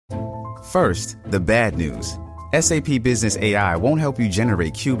First, the bad news. SAP Business AI won't help you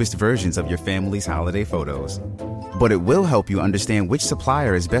generate cubist versions of your family's holiday photos. But it will help you understand which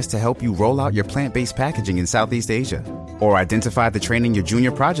supplier is best to help you roll out your plant-based packaging in Southeast Asia, or identify the training your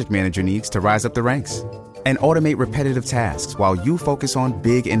junior project manager needs to rise up the ranks, and automate repetitive tasks while you focus on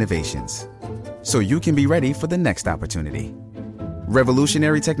big innovations, so you can be ready for the next opportunity.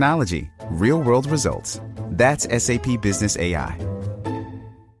 Revolutionary technology, real-world results. That's SAP Business AI.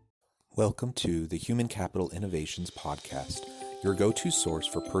 Welcome to the Human Capital Innovations Podcast, your go-to source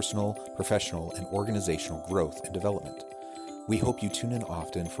for personal, professional, and organizational growth and development. We hope you tune in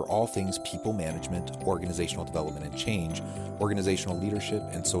often for all things people management, organizational development and change, organizational leadership,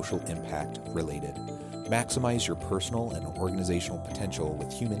 and social impact related. Maximize your personal and organizational potential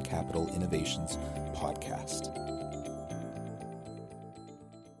with Human Capital Innovations Podcast.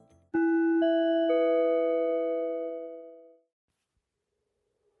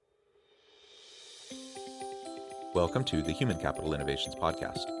 Welcome to the Human Capital Innovations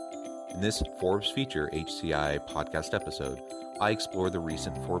Podcast. In this Forbes Feature HCI podcast episode, I explore the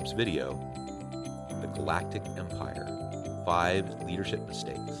recent Forbes video, The Galactic Empire, 5 Leadership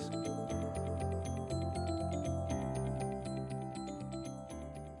Mistakes.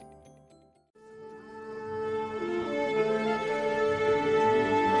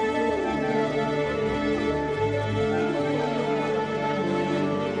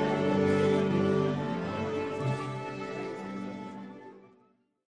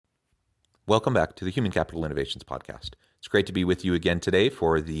 Welcome back to the Human Capital Innovations Podcast. It's great to be with you again today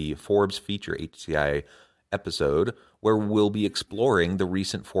for the Forbes Feature HCI episode, where we'll be exploring the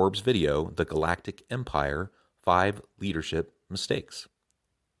recent Forbes video, The Galactic Empire, 5 Leadership Mistakes.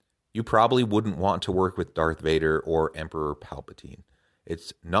 You probably wouldn't want to work with Darth Vader or Emperor Palpatine.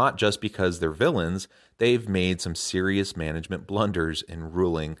 It's not just because they're villains, they've made some serious management blunders in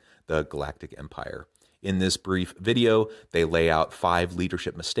ruling the Galactic Empire. In this brief video, they lay out 5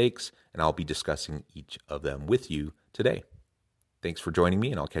 leadership mistakes, and I'll be discussing each of them with you today. Thanks for joining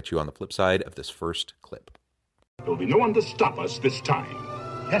me, and I'll catch you on the flip side of this first clip. There'll be no one to stop us this time.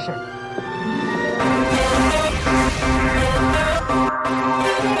 Yes, sir.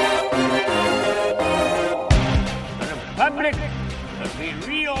 The Republic will be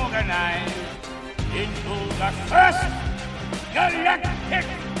reorganized into the first Galactic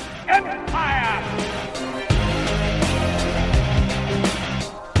Empire.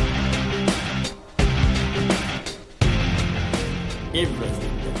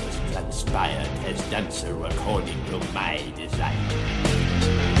 Everything that has transpired has done so according to my design.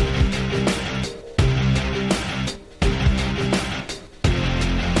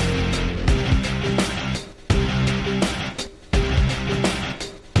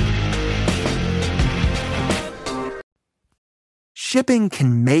 Shipping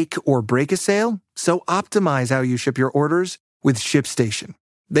can make or break a sale, so optimize how you ship your orders with ShipStation.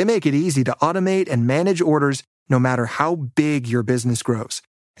 They make it easy to automate and manage orders no matter how big your business grows.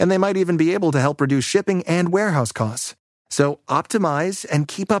 And they might even be able to help reduce shipping and warehouse costs. So optimize and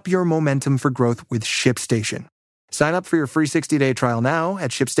keep up your momentum for growth with ShipStation. Sign up for your free 60-day trial now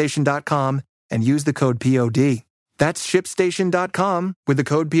at ShipStation.com and use the code POD. That's ShipStation.com with the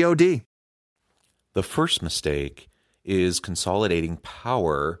code POD. The first mistake is consolidating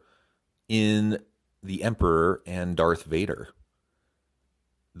power in the Emperor and Darth Vader.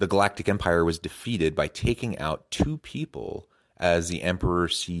 The Galactic Empire was defeated by taking out 2 people as the Emperor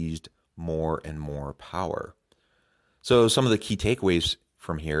seized more and more power. So some of the key takeaways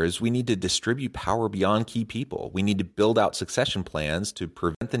from here is we need to distribute power beyond key people. We need to build out succession plans to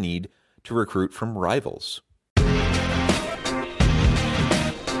prevent the need to recruit from rivals. I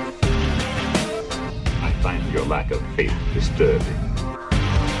find your lack of faith disturbing.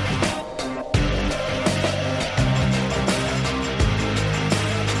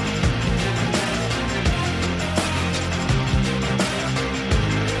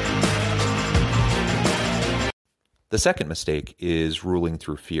 The second mistake is ruling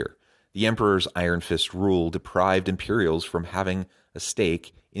through fear. The Emperor's Iron Fist rule deprived Imperials from having a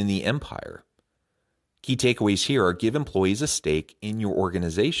stake in the Empire. Key takeaways here are give employees a stake in your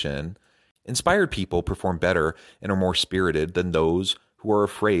organization. Inspired people perform better and are more spirited than those who are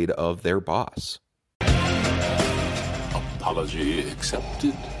afraid of their boss. Apology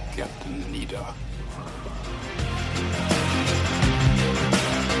accepted, Captain Nida.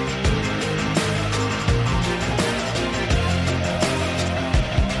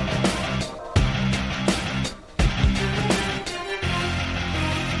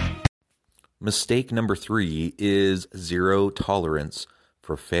 Mistake number 3 is zero tolerance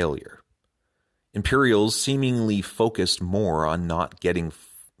for failure. Imperials seemingly focused more on not getting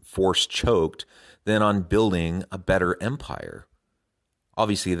force choked than on building a better empire.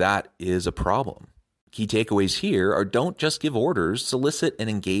 Obviously, that is a problem. Key takeaways here are: don't just give orders, solicit and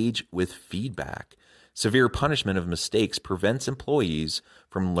engage with feedback. Severe punishment of mistakes prevents employees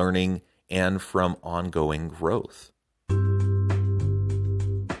from learning and from ongoing growth.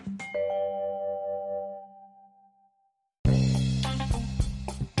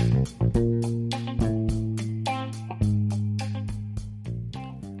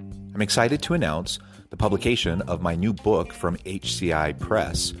 I'm excited to announce the publication of my new book from HCI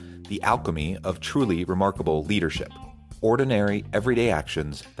Press, The Alchemy of Truly Remarkable Leadership: Ordinary, Everyday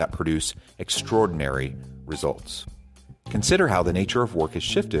Actions That Produce Extraordinary Results. Consider how the nature of work has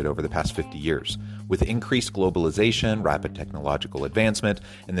shifted over the past 50 years. With increased globalization, rapid technological advancement,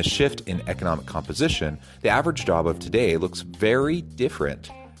 and the shift in economic composition, the average job of today looks very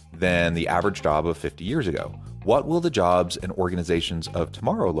different than the average job of 50 years ago. What will the jobs and organizations of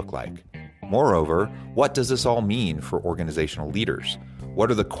tomorrow look like? Moreover, what does this all mean for organizational leaders? What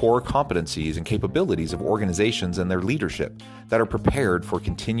are the core competencies and capabilities of organizations and their leadership that are prepared for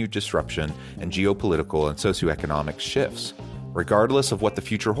continued disruption and geopolitical and socioeconomic shifts? Regardless of what the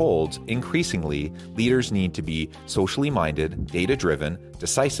future holds, increasingly, leaders need to be socially minded, data-driven,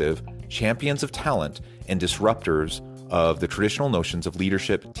 decisive, champions of talent, and disruptors of the traditional notions of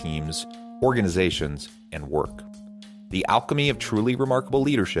leadership, teams, organizations, and work. The Alchemy of Truly Remarkable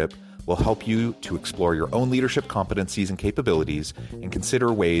Leadership will help you to explore your own leadership competencies and capabilities and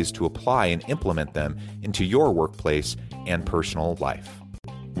consider ways to apply and implement them into your workplace and personal life.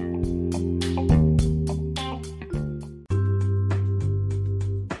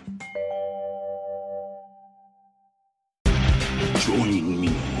 Join me.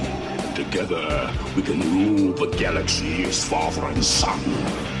 Together, we can rule the galaxy as father and son.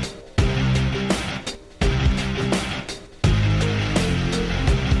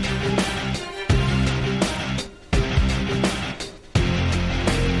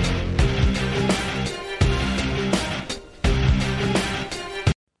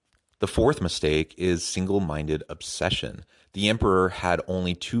 The fourth mistake is single-minded obsession. The Emperor had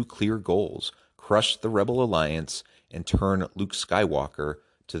only two clear goals: crush the Rebel Alliance and turn Luke Skywalker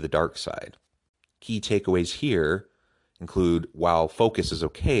to the dark side. Key takeaways here include: while focus is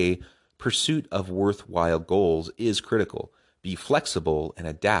okay, pursuit of worthwhile goals is critical. Be flexible and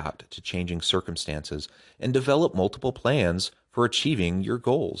adapt to changing circumstances, and develop multiple plans for achieving your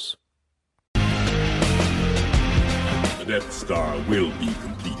goals. The Death Star will be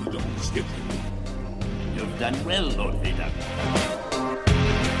completed on schedule. You've done well, Lord Vader.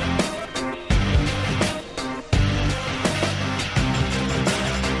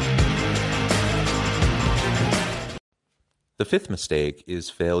 The fifth mistake is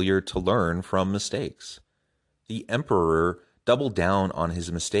failure to learn from mistakes. The Emperor doubled down on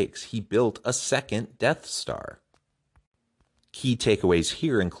his mistakes. He built a second Death Star. Key takeaways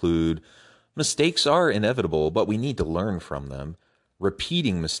here include: mistakes are inevitable, but we need to learn from them.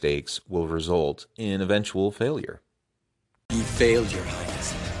 Repeating mistakes will result in eventual failure. You failed, Your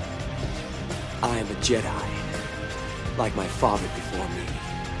Highness. I am a Jedi, like my father before me.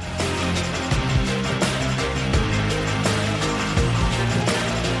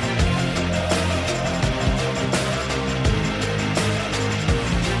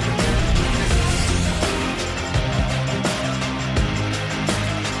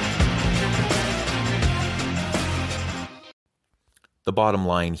 The bottom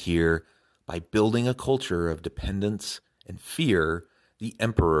line here: by building a culture of dependence and fear, the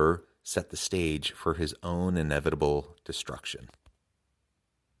Emperor set the stage for his own inevitable destruction.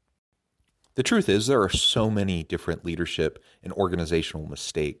 The truth is, there are so many different leadership and organizational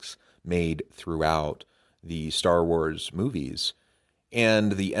mistakes made throughout the Star Wars movies,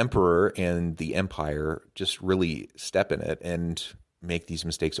 and the Emperor and the Empire just really step in it and make these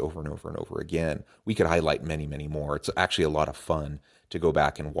mistakes over and over and over again. We could highlight many, many more. It's actually a lot of fun to go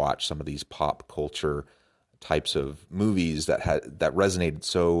back and watch some of these pop culture types of movies that resonated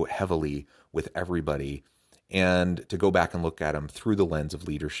so heavily with everybody, and to go back and look at them through the lens of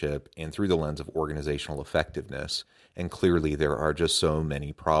leadership and through the lens of organizational effectiveness. And clearly there are just so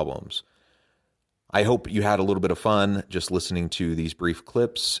many problems. I hope you had a little bit of fun just listening to these brief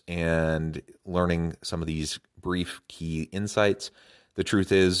clips and learning some of these brief key insights. The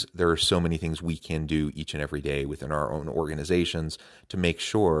truth is, there are so many things we can do each and every day within our own organizations to make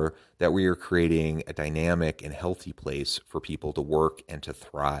sure that we are creating a dynamic and healthy place for people to work and to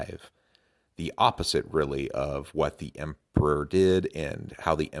thrive. The opposite, really, of what the Emperor did and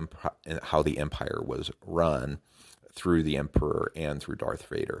how the Empire was run through the Emperor and through Darth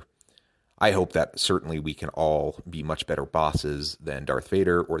Vader. I hope that certainly we can all be much better bosses than Darth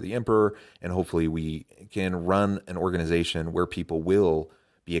Vader or the Emperor, and hopefully we can run an organization where people will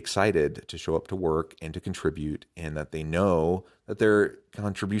be excited to show up to work and to contribute, and that they know that their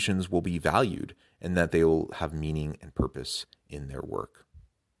contributions will be valued and that they will have meaning and purpose in their work.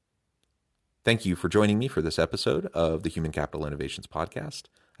 Thank you for joining me for this episode of the Human Capital Innovations Podcast.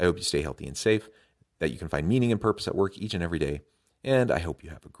 I hope you stay healthy and safe, that you can find meaning and purpose at work each and every day, and I hope you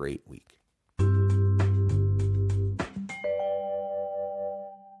have a great week.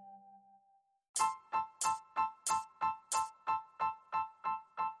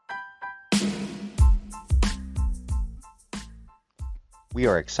 We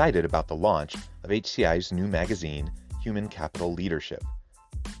are excited about the launch of HCI's new magazine, Human Capital Leadership.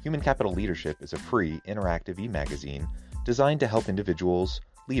 Human Capital Leadership is a free, interactive e-magazine designed to help individuals,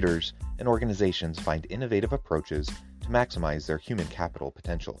 leaders, and organizations find innovative approaches to maximize their human capital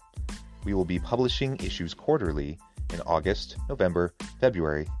potential. We will be publishing issues quarterly in August, November,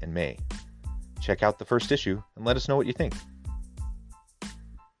 February, and May. Check out the first issue and let us know what you think.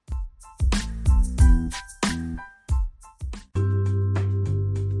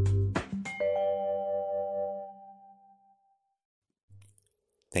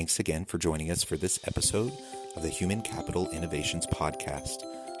 Thanks again for joining us for this episode of the Human Capital Innovations Podcast.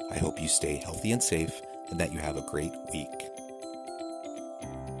 I hope you stay healthy and safe and that you have a great week.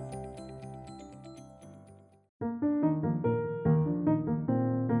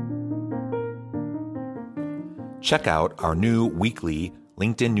 Check out our new weekly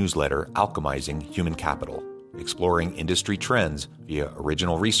LinkedIn newsletter, Alchemizing Human Capital, exploring industry trends via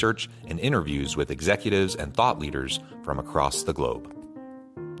original research and interviews with executives and thought leaders from across the globe.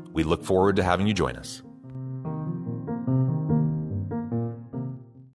 We look forward to having you join us.